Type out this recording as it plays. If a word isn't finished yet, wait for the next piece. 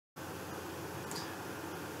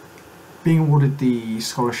Being awarded the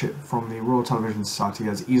scholarship from the Royal Television Society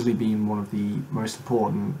has easily been one of the most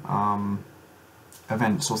important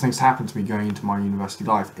events or things to happen to me going into my university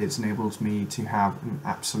life. It's enabled me to have an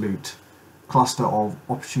absolute cluster of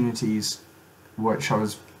opportunities which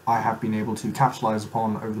I have been able to capitalise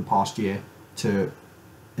upon over the past year to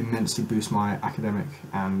immensely boost my academic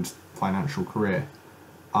and financial career.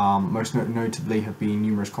 Most notably have been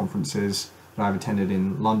numerous conferences that I've attended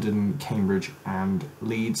in London, Cambridge and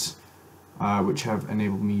Leeds, which have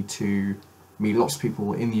enabled me to meet lots of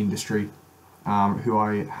people in the industry who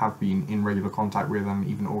I have been in regular contact with and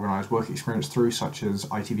even organised work experience through, such as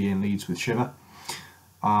ITV in Leeds with Shiver.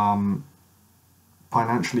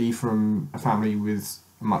 Financially, from a family with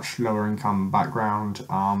a much lower income background,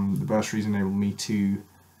 the bursaries enabled me to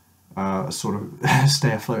sort of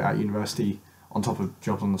stay afloat at university on top of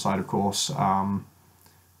jobs on the side, of course,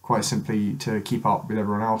 quite simply to keep up with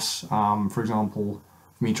everyone else. For example,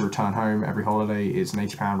 for me to return home every holiday, it's an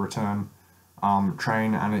 £80 return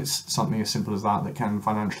train, and it's something as simple as that can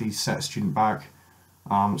financially set a student back.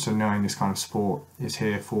 So knowing this kind of support is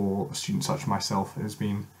here for a student such as myself has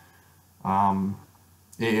been,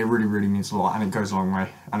 it really, really means a lot, and it goes a long way,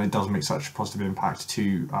 and it does make such a positive impact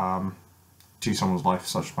to someone's life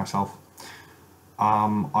such as myself.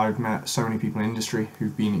 I've met so many people in industry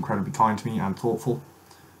who've been incredibly kind to me and thoughtful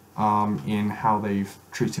in how they've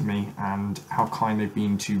treated me and how kind they've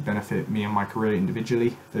been to benefit me and my career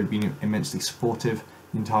individually. They've been immensely supportive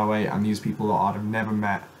the entire way, and these people that I'd have never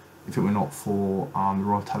met if it were not for the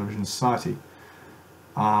Royal Television Society.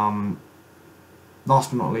 Last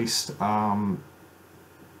but not least,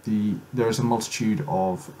 there is a multitude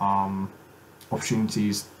of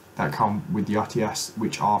opportunities that come with the RTS,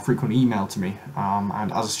 which are frequently emailed to me,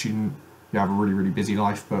 and as a student you have a really, really busy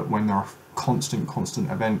life, but when there are constant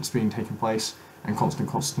events being taken place and constant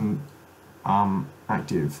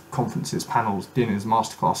active conferences, panels, dinners,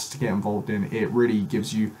 masterclasses to get involved in, it really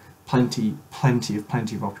gives you plenty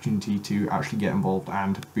of opportunity to actually get involved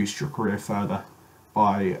and boost your career further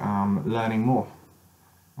by learning more.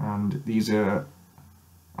 And these are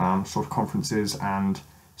sort of conferences and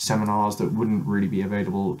seminars that wouldn't really be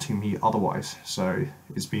available to me otherwise, so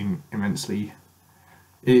it's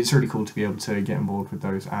really cool to be able to get involved with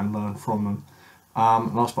those and learn from them.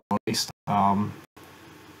 Last but not least, I've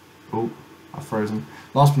frozen.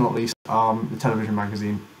 Last but not least, the television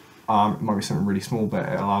magazine. It might be something really small, but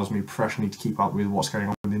it allows me professionally to keep up with what's going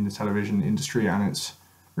on within the television industry, and it's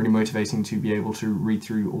really motivating to be able to read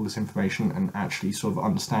through all this information and actually sort of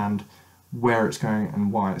understand where it's going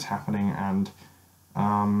and why it's happening, and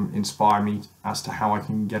inspire me as to how I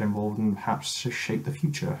can get involved and perhaps to shape the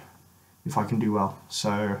future if I can do well.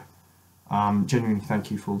 So genuinely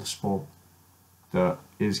thank you for all the support that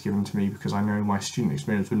is given to me, because I know my student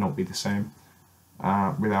experience would not be the same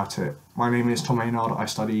without it. My name is Tom Maynard. I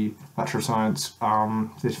study Bachelor of Science,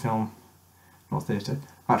 Bachelor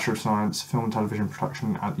of Science, Film and Television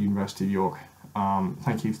Production at the University of York.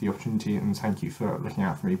 Thank you for the opportunity, and thank you for looking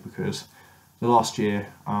out for me, because the last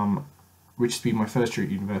year, which has been my first year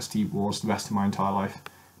at university, was the best in my entire life,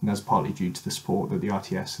 and that's partly due to the support that the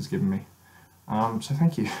RTS has given me. So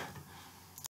thank you.